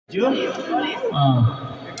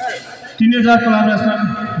Teenager collaboration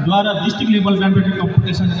द्वारा district level badminton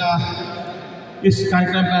competition का इस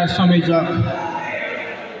कार्यक्रम का संयोजक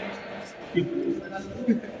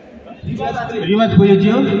रिवाज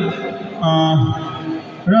भोजेज्यू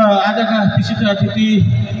र आजका विशिष्ट अतिथि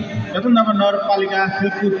रतननगर नगरपालिका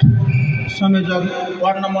खेलकुद संयोजक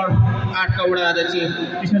वार्ड नम्बर 8 का वडा अध्यक्ष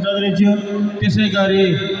कृष्ण चौधरीज्यू, त्यसै गरी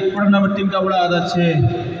वडा नम्बर 3 का वडा अध्यक्ष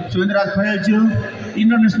सुरेन्द्रराज खरेलज्यू,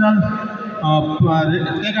 इंटरनेशनल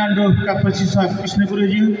ताइक्वान्डो का प्रशिक्षक कृष्ण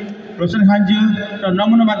गुरुज्यू, रोशन खानज्यू र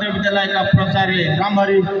नमुना माध्यमिक विद्यालयका प्राचार्य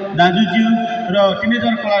रामहरि दाजुज्यू र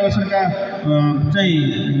टिनेजर कोलैबोरेसनका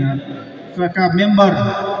का मेम्बर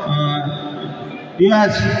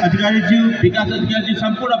रिवाज अधिकारीज्यू, विकास अधिकारीज्यू,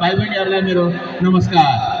 सम्पूर्ण भाइ बहिनीहरूलाई मेरो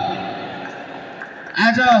नमस्कार।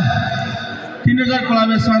 आज टिनेजर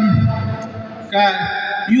कोलैबोरेसनका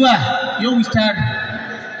युवा यङ स्टार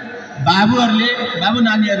बाबु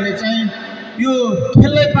नानीहरूले चाहिँ यो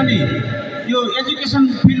खेललाई पनि यो एजुकेसन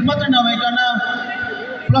फिल्ड मात्र नभइकन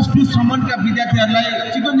 +2 सम्मका विद्यार्थीहरूलाई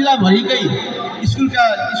चितवन जिल्लाभरिकै स्कुल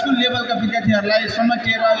लेभलका विद्यार्थीहरूलाई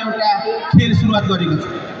समेटेर एउटा खेल सुरुवात गरेको छ।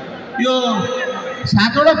 यो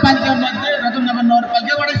 7वटा पालिका मध्ये रतननगर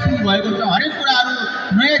नगरपालिकाबाटै सुरु भएको छ। हरेक कुराहरू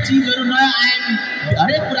नयाँ चिजहरू नयाँ आयाम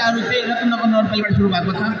हरेक कुराहरू चाहिँ रतननगर नगरपालिकाबाट सुरु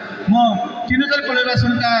भएको छ। म टिनेजर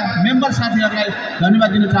कोलैबोरेसनका मेम्बर साथीहरूलाई धन्यवाद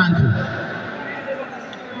दिन चाहन्छु।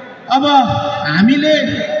 अब हामीले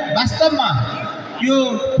वास्तवमा यो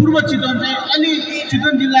पूर्व चितवन चाहिँ अलि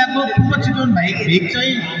चितवन जिल्लाको पूर्व चितवन भेग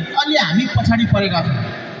चाहिँ अलि हामी पछाडि परेका छौँ।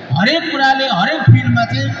 हरेक कुराले हरेक फिल्डमा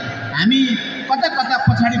चाहिँ हामी कता कता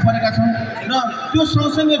पछाडि परेका छौँ र त्यो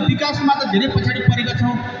सँगसँगै विकासमा त धेरै पछाडि परेका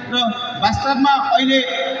छौँ र वास्तवमा अहिले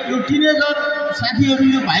यो टिनेजर साथीहरू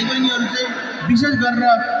यो भाइ बहिनीहरू चाहिँ विशेष गरेर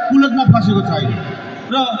कुलतमा फसेको छ अहिले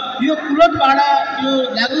र यो कुलतबाट यो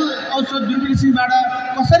लागु औषध दुर्व्यसनबाट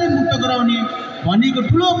कसरी मुक्त गराउने भनेको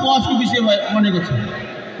ठुलो बहसको विषय बनेको छ।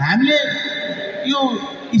 हामीले यो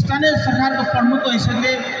स्थानीय सरकारको प्रमुखको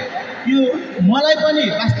हैसियतले यो मलाई पनि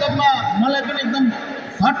एकदम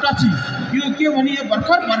हट टची यो के भने यो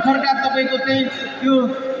भर्खरका तपाईँको चाहिँ यो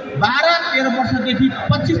 12-13 वर्षदेखि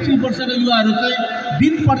 25-30 वर्षका युवाहरू चाहिँ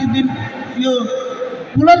दिन प्रतिदिन यो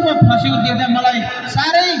कुलतमा फसेको देख्दा मलाई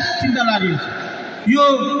साह्रै चिन्ता लागेको छ। यो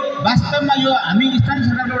वास्तवमा यो हामी स्थानीय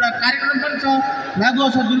सरकारको एउटा कार्यक्रम पनि छ, लागु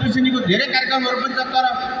औषध दुर्व्यसनीको धेरै कार्यक्रमहरू पनि छ, तर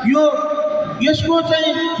यसको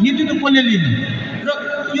चाहिँ नेतृत्व कसले लिने र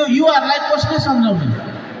यो युवाहरूलाई कसले सम्झाउने,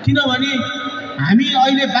 किनभने हामी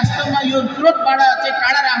अहिले वास्तवमा यो कुलतबाट चाहिँ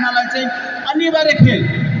टाढा राख्नलाई चाहिँ अनिवार्य खेल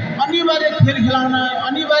खेलाउन,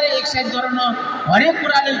 अनिवार्य एक्सर्साइज गराउन, हरेक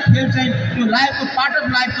कुराले खेल चाहिँ यो लाइफको पार्ट अफ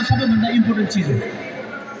लाइफको सबैभन्दा इम्पोर्टेन्ट चिज हो।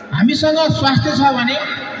 हामीसँग स्वास्थ्य छ भने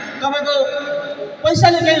तपाईँको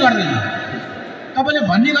पैसाले केही गर्दैन। तपाईँले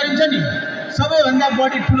भन्ने गरिन्छ नि सबैभन्दा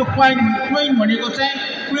बढी ठुलो क्विन भनेको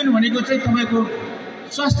चाहिँ तपाईँको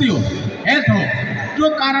स्वास्थ्य हो, हेल्थ हो। त्यो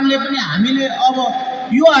कारणले पनि हामीले अब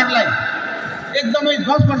युवाहरूलाई एकदमै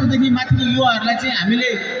 10 वर्षदेखि माथिको युवाहरूलाई चाहिँ हामीले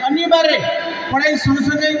अनिवार्य पढाइ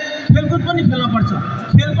सँगसँगै खेलकुद पनि खेल्नुपर्छ,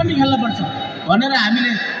 खेल पनि खेल्नुपर्छ भनेर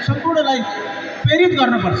हामीले सम्पूर्णलाई प्रेरित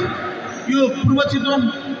गर्नुपर्छ। यो पूर्व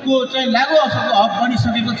चितवनको चाहिँ लागु औषधको हब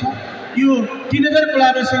बनिसकेको छ। यो टिनेजर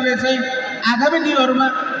कोलैबोरेसनले चाहिँ आगामी दिनहरूमा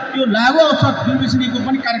यो लागु औषध दुर्व्यसनीको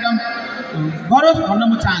पनि कार्यक्रम गरोस् भन्न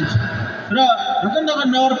म चाहन्छु र रतननगर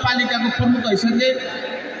नगरपालिकाको प्रमुख हैसियतले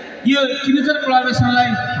यो टिनेजर कोलैबोरेसनलाई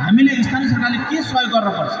हामीले स्थानीय सरकारले के सहयोग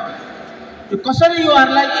गर्नुपर्छ, यो कसरी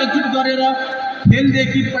युवाहरूलाई एकजुट गरेर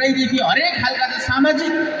खेलदेखि पढाइदेखि हरेक खालका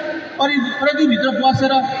सामाजिक परिधिभित्र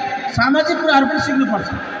बसेर सामाजिक कुराहरू पनि सिक्नुपर्छ,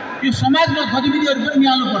 यो समाजमा गतिविधिहरू पनि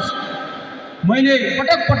निहाल्नुपर्छ। मैले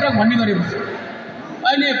पटक भन्ने गरेको छु,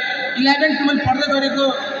 अहिले 11-12 पढ्दै गरेको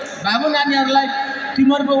बाबु नानीहरूलाई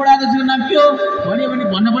तिमीहरूको वडा अध्यक्षको नाम के हो भन्यो भने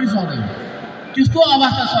भन्न पनि सक्दैन। त्यस्तो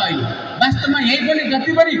अवस्था छ अहिले। वास्तवमा यहीँ पनि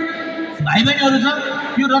जति पनि भाइ बहिनीहरू छ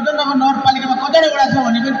यो रतननगर नगरपालिकामा कतिवटा वडा छ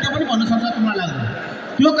भने पनि त्यो पनि भन्न सक्छ जस्तो मलाई लाग्दैन।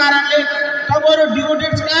 त्यो कारणले तपाईँहरू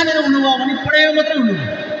डिभोटेड कहाँनिर हुनुभयो भने पढाइमा मात्रै हुनुभयो,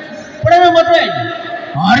 पढाइमा मात्रै होइन,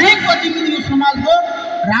 हरेक गतिविधि यो समाजको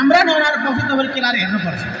राम्रा नराम्रो पक्ष तपाईँले केलाएर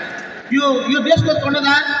हेर्नुपर्छ। यो देशको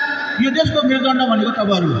कर्णधार, यो देशको मेरुदण्ड भनेको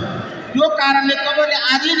तपाईँहरू हो। त्यो कारणले तपाईँले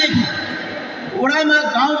आजैदेखि वडामा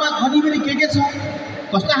गाउँमा गतिविधि के छ,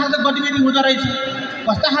 कस्ता खालको गतिविधि हुँदो रहेछ,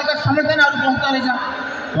 कस्ता खालका संरचनाहरू बस्दो रहेछ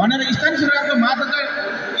भनेर स्थानीय सरकारको मातहतका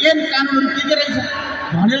ऐन कानुनहरू के रहेछ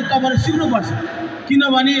भनेर तपाईँले सिक्नुपर्छ।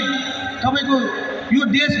 किनभने तपाईँको यो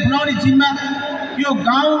देश बनाउने जिम्मा, यो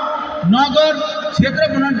गाउँ नगर क्षेत्र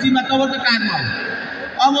बनाउने जिम्मा तपाईँको काँधमा हो।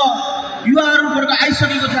 अब युवाहरूबाट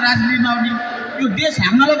आइसकेको छ राजनीतिमा पनि, यो देश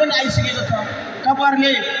हाम्नलाई पनि आइसकेको छ।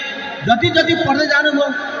 तपाईँहरूले जति पढ्दै जानुभयो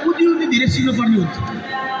उति धेरै सिक्नुपर्ने हुन्छ।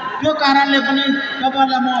 त्यो कारणले पनि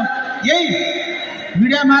तपाईँहरूलाई म यही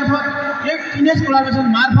मिडिया मार्फत यही टिनेज कोलाबोरेसन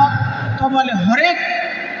मार्फत तपाईँहरूले हरेक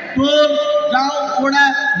टोल गाउँ वडा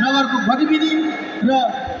नगरको गतिविधि र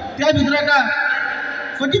त्यहाँभित्रका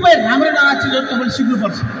कतिपय राम्रो नराम्रो चिजहरू तपाईँले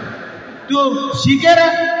सिक्नुपर्छ। त्यो सिकेर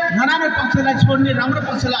नराम्रो पक्षलाई छोड्ने राम्रो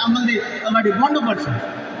पक्षलाई अमलले अगाडि बढ्नुपर्छ।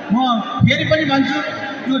 म फेरि पनि भन्छु,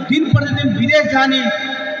 यो दिन प्रतिदिन विदेश जाने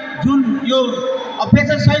जुन यो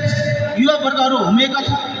अपेक्षासहित युवावर्गहरू हुमेका छ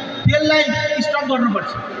त्यसलाई स्टप गर्नुपर्छ।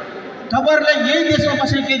 तपाईँहरूले यही देशमा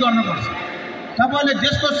बसेर केही गर्नुपर्छ। तपाईँहरूले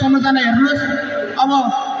देशको संरचना हेर्नुहोस्। अब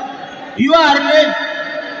युवाहरूले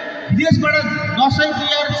विदेशबाट दसैँ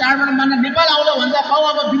तिहार चाडबाड मान्न नेपाल आउला भन्दा पाउ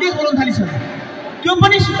अब विदेश बोलाउन थालिसक्यो। त्यो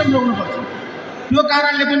पनि सिस्टम ल्याउनुपर्छ। त्यो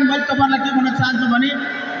कारणले पनि मैले तपाईँहरूलाई के भन्न चाहन्छु भने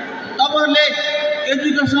तपाईँहरूले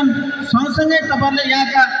एजुकेसन सँगसँगै तपाईँहरूले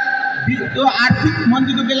यहाँका त्यो आर्थिक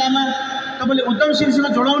मन्दीको बेलामा तपाईँले उद्यमशीलसँग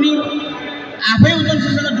जोडाउने, आफै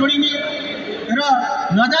उद्यमशीलसँग जोडिने र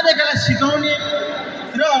नजानेकालाई सिकाउने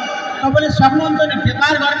र तपाईँले सक्नुहुन्छ भने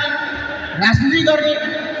व्यापार गर्ने, राजनीति गर्ने,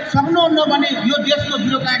 सक्नुहुन्न भने यो देशको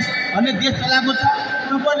ब्युरोक्राट्स भन्ने देश चलाएको छ।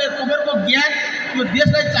 तपाईँहरूको ज्ञान यो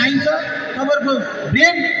देशलाई चाहिन्छ। तपाईँहरूको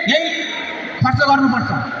ब्रेन यही खर्च गर्नुपर्छ।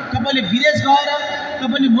 तपाईँले विदेश गएर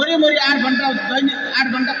तपाईँले मरी 8 घन्टा दैनिक 8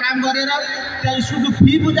 घन्टा काम गरेर त्यहाँ स्कुलको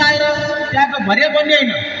फी बुझाएर त्यहाँको भर्या बन्ने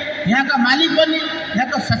होइन, यहाँका मालिक बन्ने,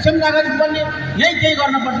 यहाँको सक्षम नागरिक बन्ने, यही केही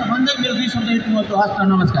गर्नुपर्छ भन्दै मेरो 2 शब्द यति मात्र। हस्,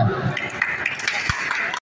 नमस्कार।